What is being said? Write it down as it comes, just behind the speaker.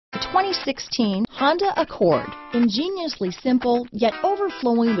2016 Honda Accord. Ingeniously simple, yet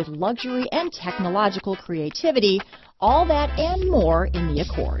overflowing with luxury and technological creativity, all that and more in the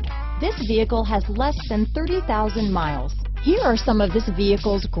Accord. This vehicle has less than 30,000 miles. Here are some of this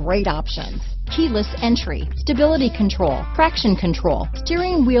vehicle's great options: keyless entry, stability control, traction control,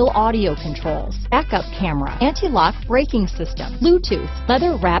 steering wheel audio controls, backup camera, anti-lock braking system, Bluetooth,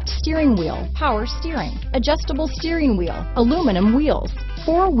 leather-wrapped steering wheel, power steering, adjustable steering wheel, aluminum wheels,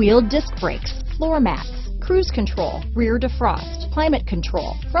 four-wheel disc brakes, floor mats, cruise control, rear defrost, climate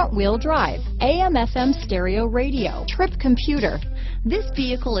control, front-wheel drive, AM/FM stereo radio, trip computer. This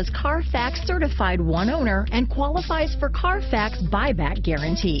vehicle is Carfax certified one owner and qualifies for Carfax buyback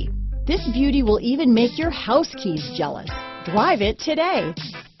guarantee. This beauty will even make your house keys jealous. Drive it today.